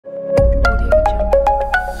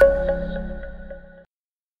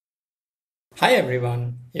Hi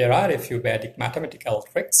everyone, here are a few Vedic mathematical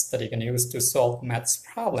tricks that you can use to solve maths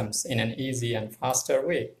problems in an easy and faster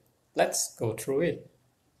way. Let's go through it.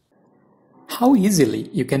 How easily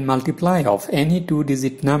you can multiply of any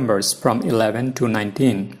two-digit numbers from 11 to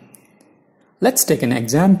 19. Let's take an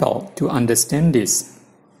example to understand this.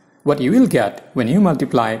 What you will get when you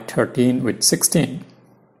multiply 13 with 16.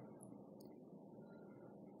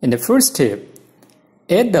 In the first step,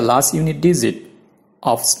 add the last unit digit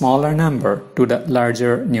of smaller number to the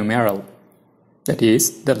larger numeral. That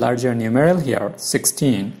is, the larger numeral here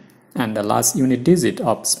 16 and the last unit digit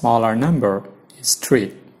of smaller number is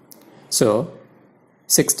 3. So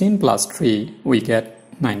 16 plus 3 we get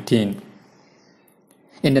 19.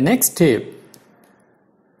 In the next step,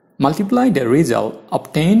 multiply the result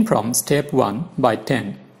obtained from step 1 by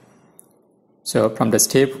 10. So from the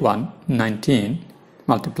step 1, 19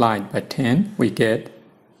 multiplied by 10 we get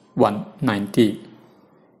 190.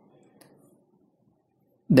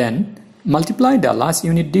 Then multiply the last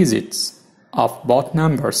unit digits of both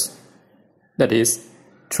numbers, that is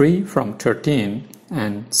 3 from 13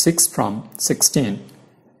 and 6 from 16.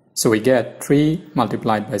 So we get 3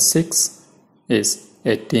 multiplied by 6 is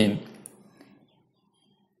 18.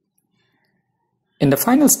 In the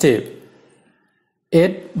final step,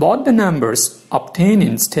 add both the numbers obtained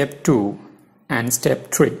in step 2 and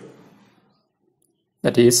step 3.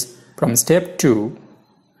 That is, from step 2,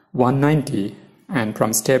 190 and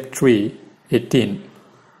from step 3, 18.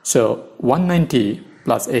 So 190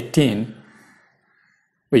 plus 18,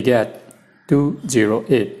 we get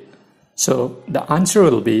 208. So the answer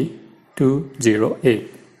will be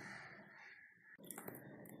 208.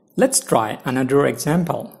 Let's try another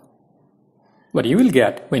example. What you will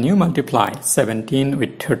get when you multiply 17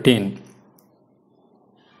 with 13.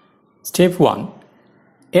 Step 1.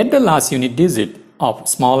 Add the last unit digit of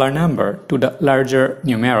smaller number to the larger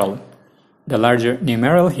numeral. The larger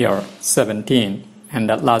numeral here 17 and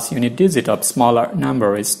the last unit digit of smaller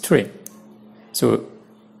number is 3. So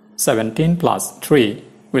 17 plus 3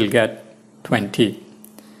 will get 20.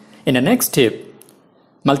 In the next step,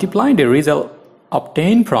 multiply the result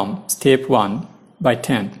obtained from step 1 by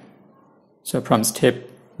 10. So from step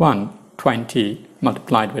 1, 20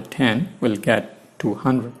 multiplied with 10 will get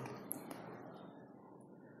 200.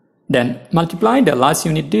 Then multiply the last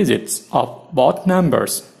unit digits of both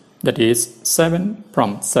numbers, that is 7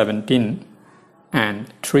 from 17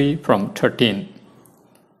 and 3 from 13.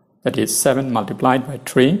 That is 7 multiplied by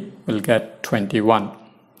 3 will get 21.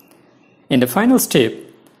 In the final step,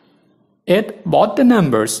 add both the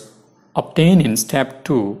numbers obtained in step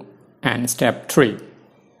 2 and step 3.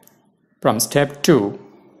 From step 2,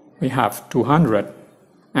 we have 200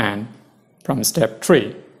 and from step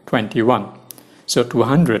 3, 21. So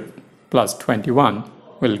 200 plus 21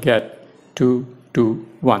 will get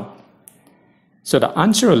 221. So the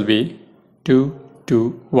answer will be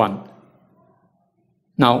 221.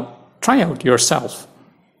 Now try out yourself.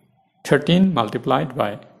 13 multiplied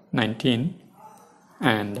by 19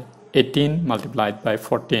 and 18 multiplied by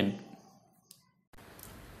 14.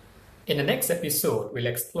 In the next episode, we'll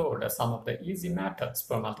explore some of the easy methods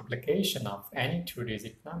for multiplication of any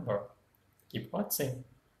two-digit number. Keep watching.